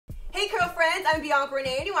friends, I'm Bianca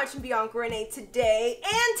Renee and you're watching Bianca Renee Today.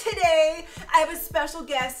 And today I have a special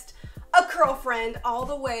guest, a curl friend all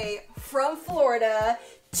the way from Florida,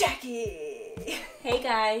 Jackie. Hey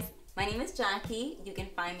guys, my name is Jackie. You can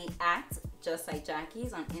find me at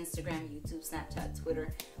JustLikeJackies on Instagram, YouTube, Snapchat,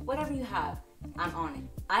 Twitter, whatever you have, I'm on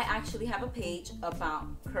it. I actually have a page about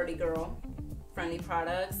curly girl, friendly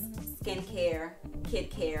products, skincare, kid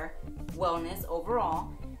care, wellness overall.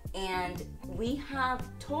 And we have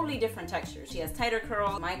totally different textures. She has tighter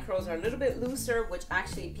curls. My curls are a little bit looser, which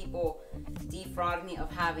actually people defraud me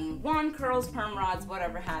of having wand curls, perm rods,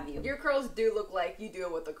 whatever have you. Your curls do look like you do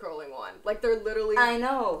it with the curling wand. Like they're literally I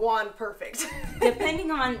know. Wand perfect.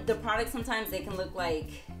 Depending on the product, sometimes they can look like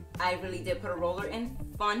I really did put a roller in.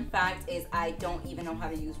 Fun fact is I don't even know how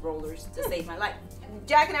to use rollers to save my life.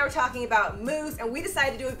 Jack and I were talking about mousse, and we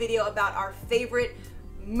decided to do a video about our favorite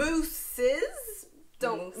mousses.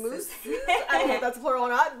 Mousse. I don't know if that's plural or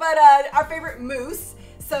not, but our favorite mousse.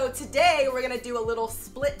 So today we're gonna do a little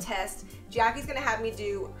split test. Jackie's gonna have me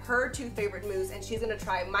do her two favorite mousse, and she's gonna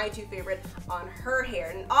try my two favorite on her hair.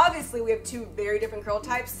 And obviously we have two very different curl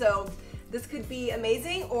types, so this could be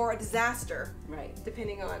amazing or a disaster, right?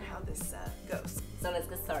 Depending on how this goes. So let's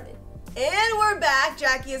get started. And we're back.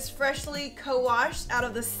 Jackie is freshly co-washed out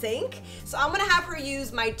of the sink. So I'm gonna have her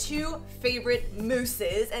use my two favorite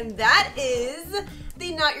mousses, and that is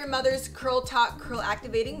the Not Your Mother's Curl Talk Curl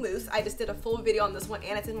Activating Mousse. I just did a full video on this one,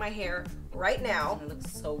 and it's in my hair right now. It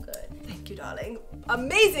looks so good. Thank you, darling.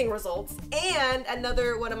 Amazing results. And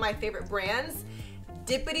another one of my favorite brands,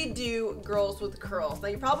 Dippity-Do Girls with Curls. Now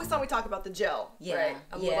you probably saw me talk about the gel, yeah, right?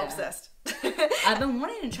 I'm a little obsessed. I've been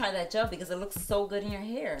wanting to try that gel because it looks so good in your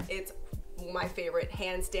hair. It's my favorite,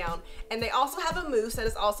 hands down. And they also have a mousse that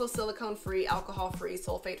is also silicone free, alcohol free,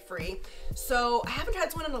 sulfate free. So I haven't tried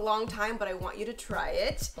this one in a long time, but I want you to try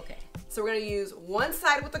it. Okay. So we're gonna use one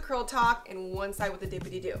side with the Curl Talk and one side with the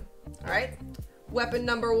Dippity-Do. All right? Weapon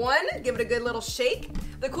number one, give it a good little shake.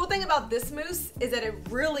 The cool thing about this mousse is that it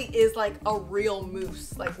really is like a real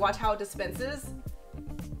mousse. Like watch how it dispenses.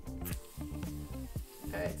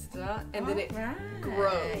 Alright, and then it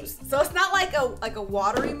grows. So it's not like a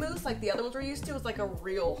watery mousse like the other ones we're used to. It's like a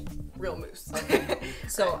real mousse. Okay.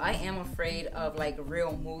 So I am afraid of like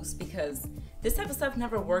real mousse because this type of stuff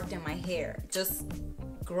never worked in my hair. Just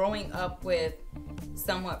growing up with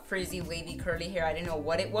somewhat frizzy, wavy, curly hair, I didn't know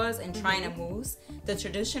what it was, and trying a mousse. The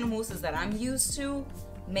traditional mousses that I'm used to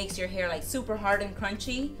makes your hair like super hard and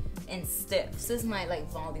crunchy and stiff. This is my like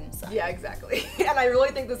volume side. Yeah, exactly. And I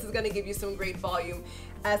really think this is gonna give you some great volume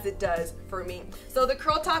as it does for me. So the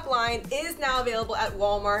Curl Talk line is now available at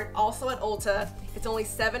Walmart, also at Ulta. It's only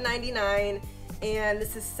 $7.99 and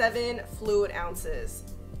this is 7 fluid ounces.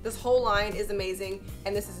 This whole line is amazing,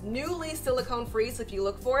 and this is newly silicone free, so if you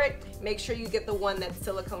look for it, make sure you get the one that's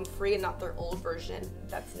silicone free and not their old version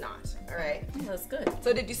that's not, all right? Oh, that's good.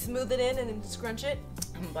 So did you smooth it in and then scrunch it?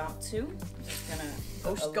 I'm about to. I'm just gonna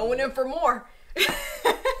Oh, she's going in for more.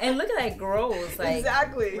 And look at that, it grows like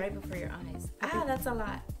exactly right before your eyes. Ah, that's a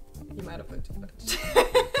lot. You might have put too much.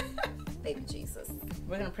 Baby Jesus.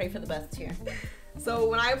 We're gonna pray for the best here. So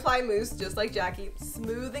when I apply mousse, just like Jackie,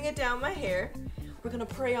 smoothing it down my hair, we're gonna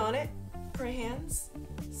pray on it, pray hands,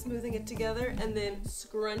 smoothing it together, and then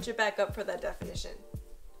scrunch it back up for that definition.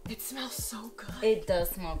 It smells so good. It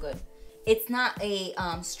does smell good. It's not a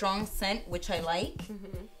strong scent, which I like.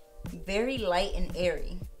 Very light and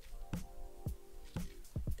airy.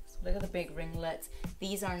 So look at the big ringlets.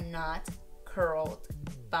 These are not curled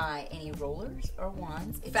by any rollers or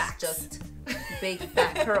wands. It's Facts. Just big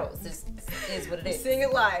fat curls. This is what it is. Seeing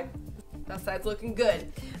it live. That side's looking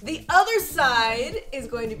good. The other side is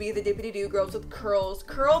going to be the Dippity-Do Girls with Curls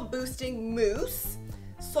Curl Boosting Mousse.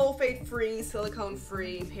 Sulfate free, silicone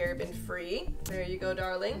free, paraben free. There you go,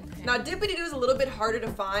 darling. Okay. Now Dippity-Do is a little bit harder to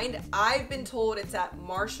find. I've been told it's at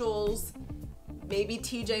Marshall's, maybe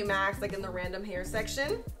TJ Maxx, like in the random hair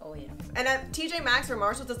section. Oh yeah. And at TJ Maxx or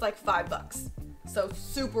Marshall's, it's like $5. So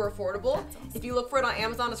super affordable. Awesome. If you look for it on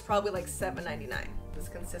Amazon, it's probably like $7.99. This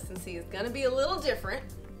consistency is gonna be a little different.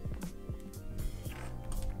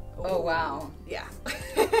 Oh wow. Yeah.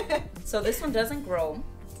 So this one doesn't grow.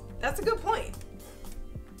 That's a good point.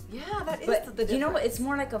 Yeah, that is but the difference. You know what? It's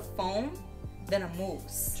more like a foam than a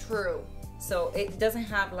mousse. True. So it doesn't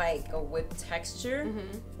have like a whipped texture.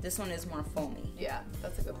 This one is more foamy. Yeah,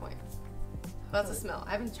 that's a good point. That's a smell.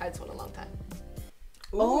 I haven't tried this one in a long time.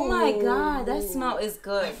 Oh my god, that smell is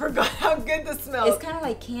good. I forgot how good this smells. It's kind of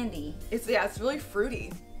like candy. It's really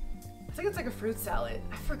fruity. I think it's like a fruit salad.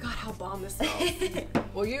 I forgot how bomb this smells.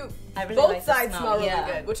 Well, I really both like sides smell really yeah.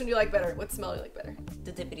 good. Which one do you like better? What smell do you like better?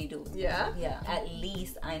 The Dippity-Do. Yeah? Yeah. At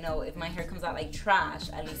least I know if my hair comes out like trash,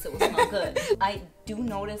 at least it will smell good. I do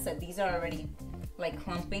notice that these are already like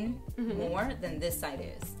clumping more than this side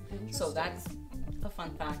is. So that's a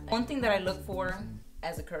fun fact. One thing that I look for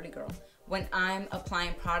as a curly girl when I'm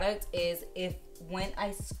applying product is when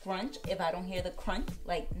I scrunch, if I don't hear the crunch,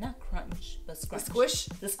 like not crunch, but scrunch. The squish?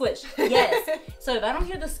 The squish, yes. So if I don't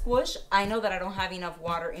hear the squish, I know that I don't have enough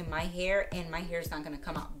water in my hair and my hair is not gonna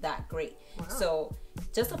come out that great. Wow. So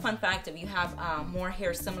just a fun fact, if you have more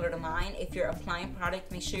hair similar to mine, if you're applying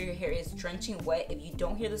product, make sure your hair is drenching wet. If you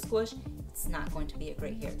don't hear the squish, it's not going to be a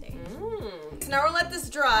great hair day. So now we'll let this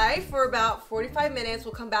dry for about 45 minutes.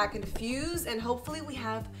 We'll come back and diffuse and hopefully we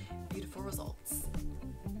have beautiful results.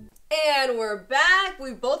 And we're back.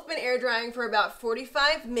 We've both been air drying for about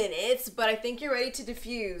 45 minutes, but I think you're ready to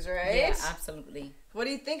diffuse, right? Yeah, absolutely. What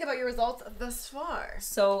do you think about your results thus far?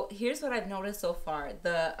 So here's what I've noticed so far.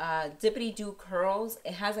 The Dippity-Do curls,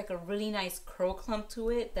 it has like a really nice curl clump to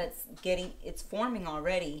it it's forming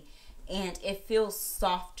already, and it feels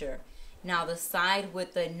softer. Now the side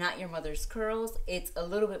with the Not Your Mother's curls, it's a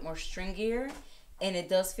little bit more stringier, and it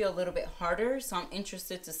does feel a little bit harder, so I'm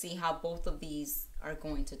interested to see how both of these are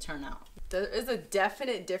going to turn out. There is a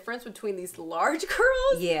definite difference between these large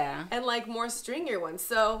curls and like more stringier ones.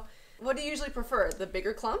 So what do you usually prefer? The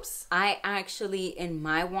bigger clumps? I actually, in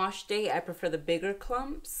my wash day, I prefer the bigger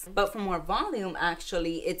clumps. But for more volume,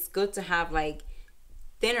 actually, it's good to have like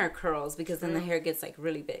thinner curls because then the hair gets like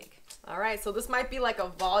really big. All right, so this might be like a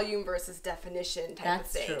volume versus definition type of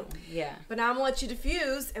thing. That's true, yeah. But now I'm gonna let you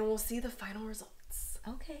diffuse and we'll see the final results.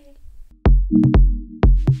 Okay.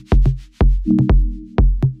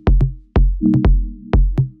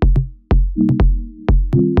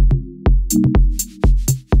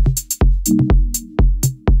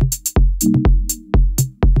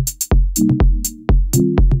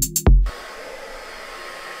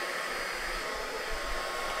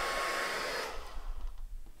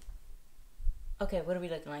 Okay, what are we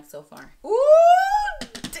looking like so far? Ooh,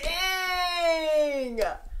 dang!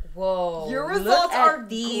 Whoa. Your results are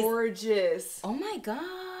gorgeous. Oh my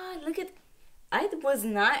God, look at, I was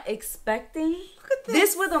not expecting. Look at this.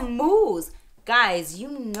 This with a mousse. Guys, you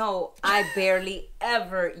know I barely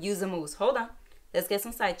ever use a mousse. Hold on. Let's get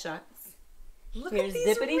some side shots. Look Here's at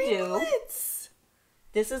these Dippity-Do. ringlets.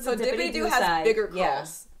 This is So the Dippity-Do has side. bigger curls. Yeah.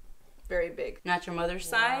 Very big. Not Your Mother's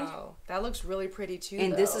side. Wow. That looks really pretty too,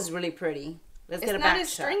 And though. this is really pretty. Let's get a It's back not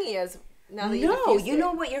as shot. stringy as now that you No, diffused you it.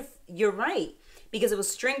 know what? You're right. Because it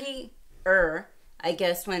was stringy-er, I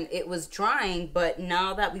guess, when it was drying, but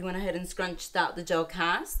now that we went ahead and scrunched out the gel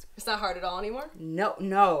cast. It's not hard at all anymore? No.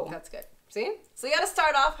 That's good. See? So you gotta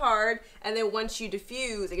start off hard, and then once you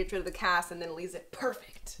diffuse, it gets rid of the cast, and then it leaves it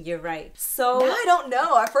perfect. You're right. So Now I don't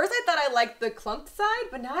know. At first I thought I liked the clumped side,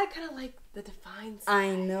 but now I kind of like the defined side.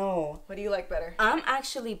 I know. What do you like better? I'm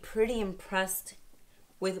actually pretty impressed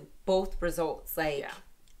with both results. Like, Yeah.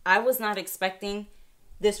 I was not expecting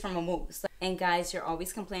this from a mousse. And guys, you're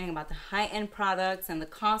always complaining about the high-end products and the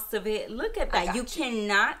cost of it. Look at that. You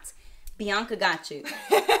cannot, Bianca got you.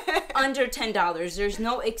 Under $10. There's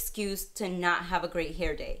no excuse to not have a great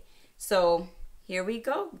hair day. So here we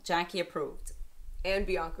go. Jackie approved. And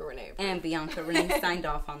Bianca Renee. And Bianca Renee signed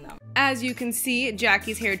off on them. As you can see,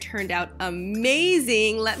 Jackie's hair turned out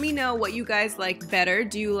amazing. Let me know what you guys like better.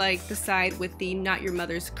 Do you like the side with the Not Your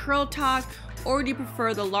Mother's curl talk, or do you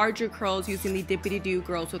prefer the larger curls using the Dippity-Do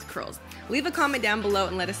Girls with Curls? Leave a comment down below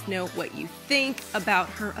and let us know what you think about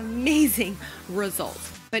her amazing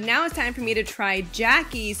results. But now it's time for me to try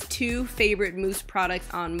Jackie's 2 favorite mousse products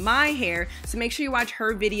on my hair. So make sure you watch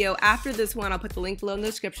her video after this one. I'll put the link below in the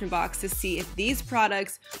description box to see if these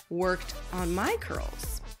products worked on my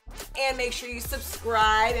curls. And make sure you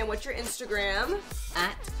subscribe. And what's your Instagram?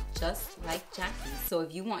 At JustLikeJackies. So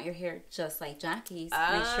if you want your hair just like Jackie's,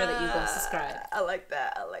 make sure that you go subscribe. I like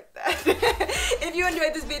that. I like that. If you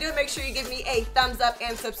enjoyed this video, make sure you give me a thumbs up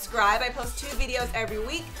and subscribe. I post 2 videos every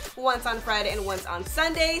week, once on Friday and once on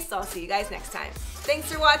Sunday. So I'll see you guys next time.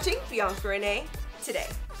 Thanks for watching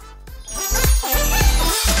BiancaReneeToday.